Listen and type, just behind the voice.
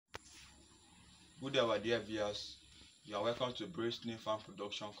Good day, our dear viewers. You are welcome to Brave Snail Farm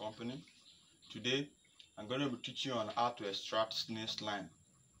Production Company. Today, I'm going to be teaching you on how to extract snail slime.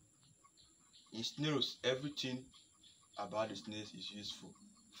 In snails, everything about the snails is useful,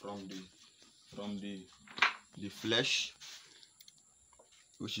 from the flesh,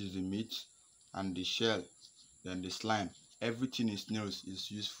 which is the meat, and the shell, then the slime. Everything in snails is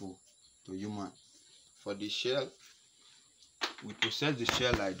useful to human. For the shell, we process the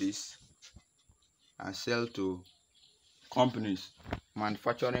shell like this and sell to companies.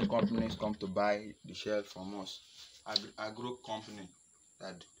 Manufacturing companies come to buy the shell from us. Agro company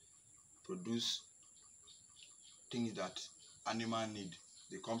that produce things that animal need,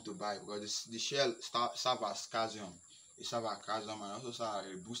 they come to buy, because the shell serve as calcium. It serve as calcium and also serve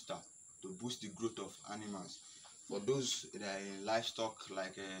as a booster to boost the growth of animals. For those that are in livestock,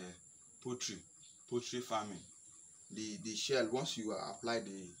 like poultry farming, the shell, once you apply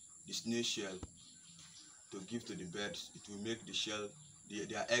the snail shell to give to the birds, it will make the shell,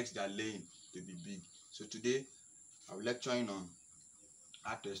 their eggs they are laying, to be big. So today I'm lecturing on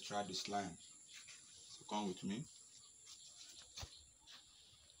how to extract the slime. So come with me.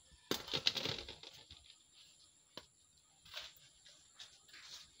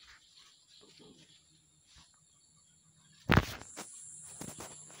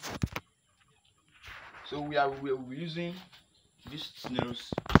 So we'll be using these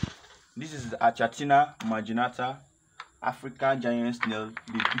snails. This is the Achatina marginata, African giant snail,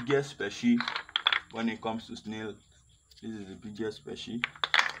 the biggest species when it comes to snail. This is the biggest species,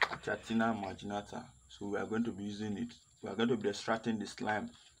 Achatina marginata. So we are going to be using it. We are going to be extracting the slime.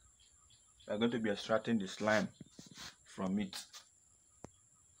 We are going to be extracting the slime from it.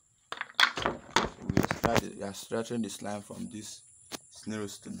 So we are extracting the slime from these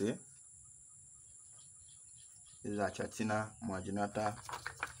snails today. This is Achatina marginata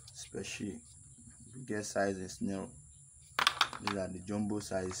species, biggest size in snail. These are the jumbo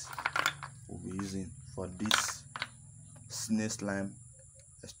size we'll be using for this snail slime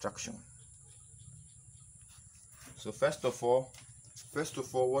extraction. So first of all,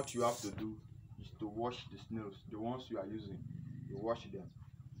 what you have to do is to wash the snails, the ones you are using. You wash them.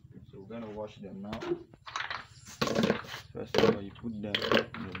 So we're going to wash them now. First of all, you put them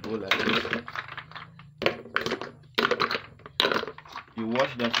in a bowl like this. You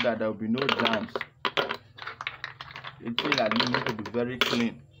wash them so that there will be no germs. It feels like you need to be very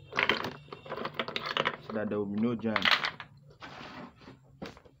clean so that there will be no germs.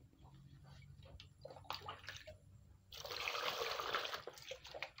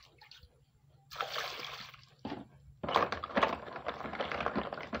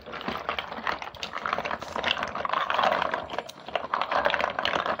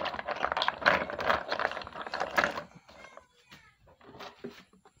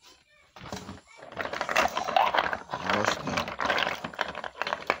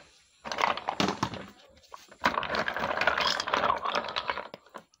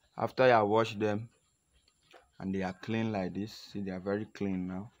 After you wash them and they are clean like this, see, they are very clean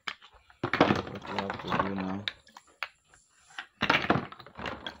now. What you have to do now,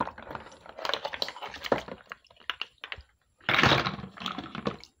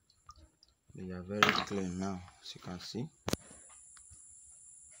 they are very clean now, as you can see.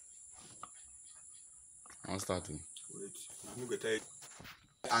 I'm starting. Wait, I'm going to take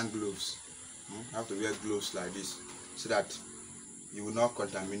hand gloves. You have to wear gloves like this so that you will not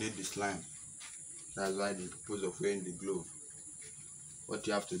contaminate the slime. That's why the purpose of wearing the glove. What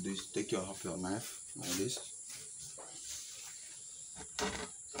you have to do is take your knife like this.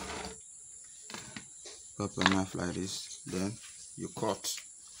 Pop your knife like this. Then you cut.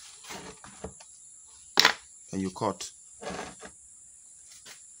 Then you cut.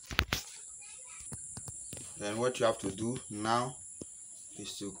 Then what you have to do now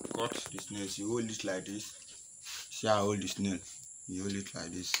is to cut the snails. You hold it like this. See how I hold the snail? You hold it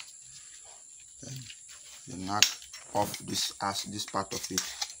like this. Then you knock off this part of it.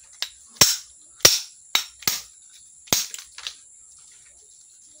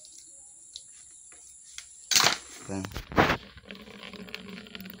 Then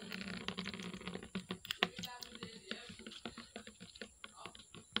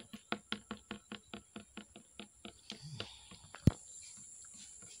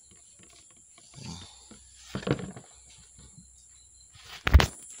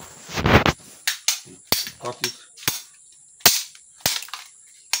cut it.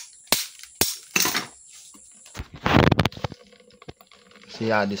 See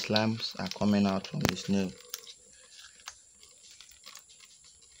how the slimes are coming out from the snail.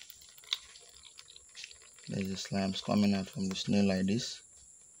 There's the slimes coming out from the snail like this.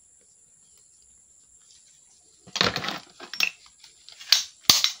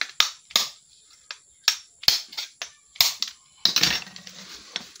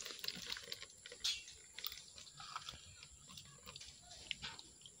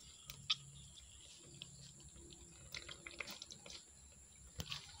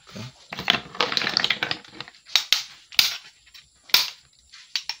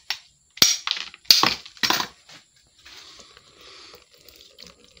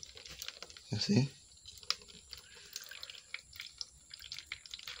 You see?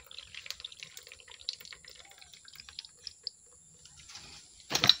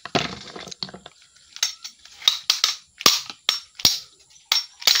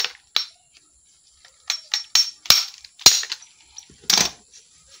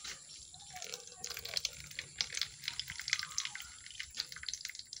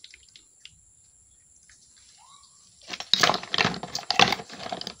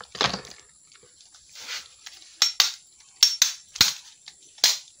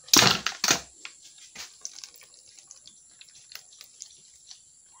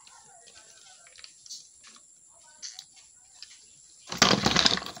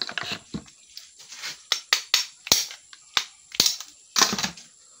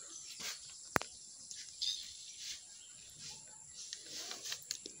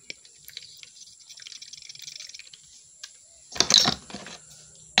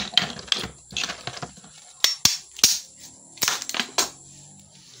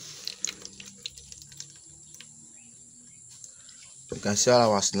 You can see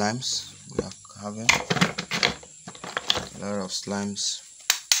all our slimes. We are having a lot of slimes.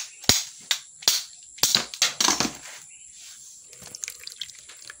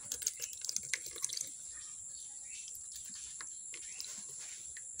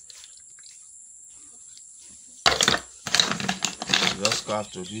 You just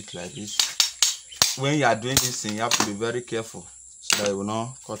have to do it like this. When you are doing this thing, you have to be very careful so that you will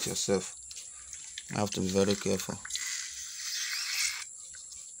not cut yourself. You have to be very careful.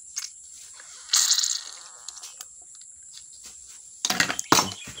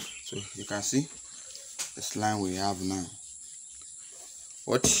 So you can see the slime we have now.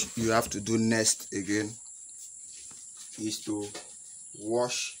 What you have to do next again is to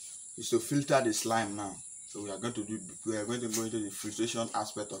filter the slime now. So we are going to go into the filtration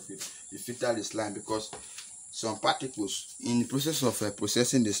aspect of it. You filter the slime because some particles in the process of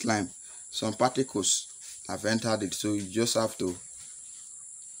processing the slime, some particles have entered it. So you just have to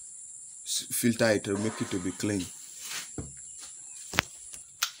filter it to make it to be clean.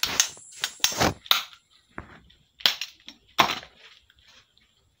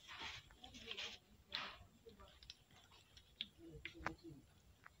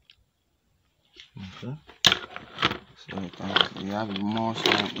 Okay. So you have more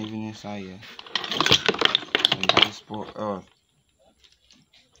slime even inside here. So you just pour oil.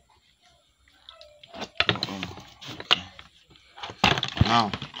 Okay.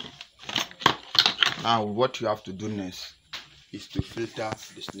 Now what you have to do next is to filter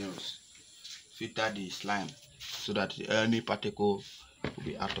the snails. Filter the slime so that any particle will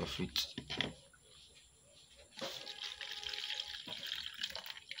be out of it.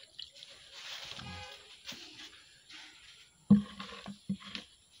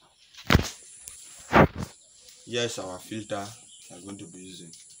 Here's our filter we are going to be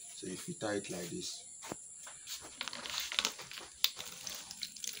using. So you filter it like this.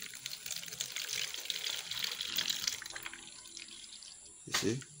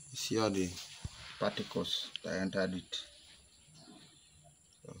 You see all the particles that entered it.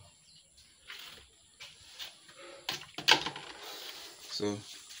 So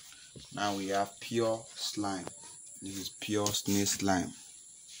now we have pure slime. This is pure snail slime.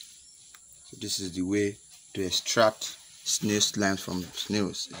 So this is the way to extract snail slime from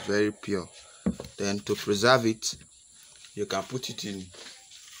snails. It's very pure. Then to preserve it, you can put it in.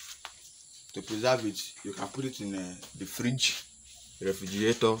 To preserve it, you can put it in the fridge, the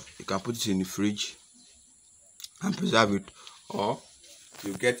refrigerator. You can put it in the fridge and preserve it, or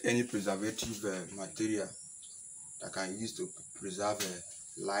you get any preservative material that can use to preserve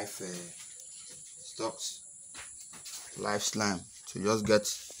live stocks, live slime. So you just get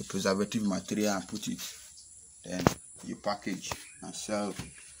a preservative material and put it. Then you package and sell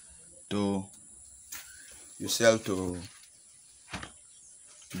to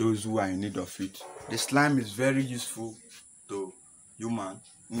those who are in need of it. The slime is very useful to human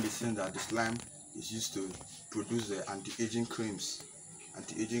in the sense that the slime is used to produce the anti-aging creams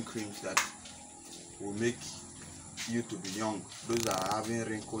that will make you to be young. Those that are having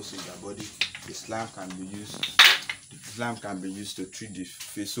wrinkles in their body, the slime can be used to treat the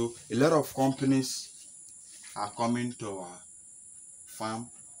face. So a lot of companies are coming to our farm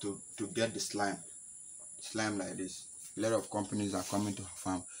to get the slime like this. A lot of companies are coming to our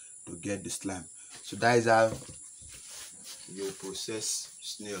farm to get the slime. So that is how you process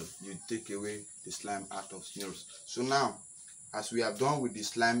snail. You take away the slime out of snails. So now, as we are done with the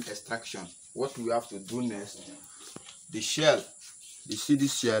slime extraction, what we have to do next, the shell, you see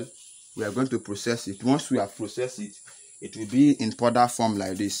this shell, we are going to process it. Once we have processed it, it will be in powder form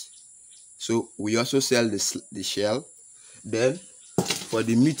like this. So we also sell the shell. Then for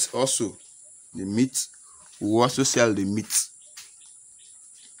the meat also, the meat, we also sell the meat.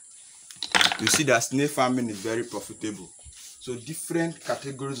 You see that snail farming is very profitable. So different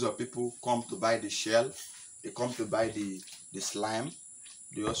categories of people come to buy the shell, they come to buy the slime,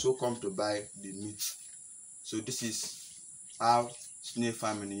 they also come to buy the meat. So this is how snail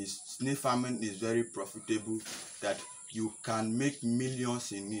farming is. Snail farming is very profitable, that you can make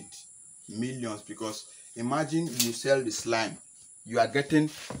millions in it. Millions, because imagine you sell the slime, you are getting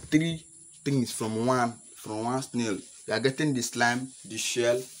 3 things from one snail. You are getting the slime, the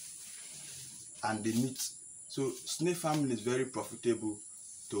shell, and the meat. So snail farming is very profitable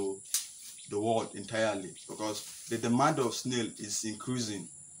to the world entirely, because the demand of snail is increasing.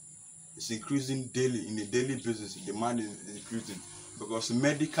 It's increasing daily, in a daily basis. The demand is increasing, because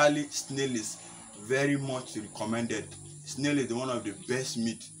medically snail is very much recommended. Snail is one of the best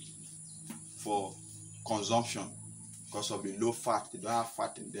meat for consumption because of the low fat. They don't have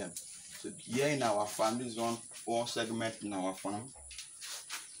fat in them. So here in our farm, this is one segment in our farm.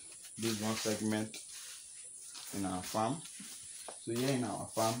 This is one segment in our farm. So here in our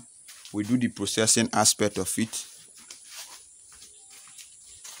farm, we do the processing aspect of it.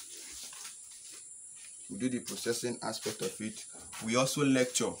 We do the processing aspect of it. We also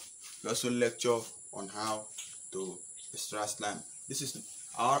lecture. On how to extract slime. This is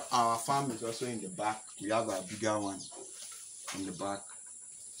our farm is also in the back. We have a bigger one in the back.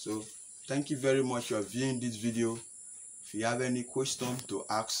 So thank you very much for viewing this video. If you have any question to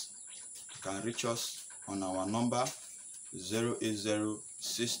ask, you can reach us on our number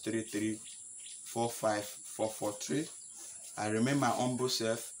 080-633-45443. I remain my humble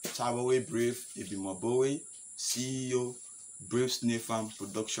self, Tabawe Brave Ibimobowe, CEO, Brave Snail Farm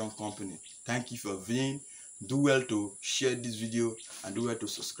Production Company. Thank you for viewing. Do well to share this video and do well to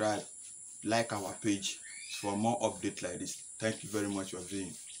subscribe, like our page for more updates like this. Thank you very much for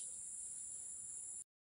viewing.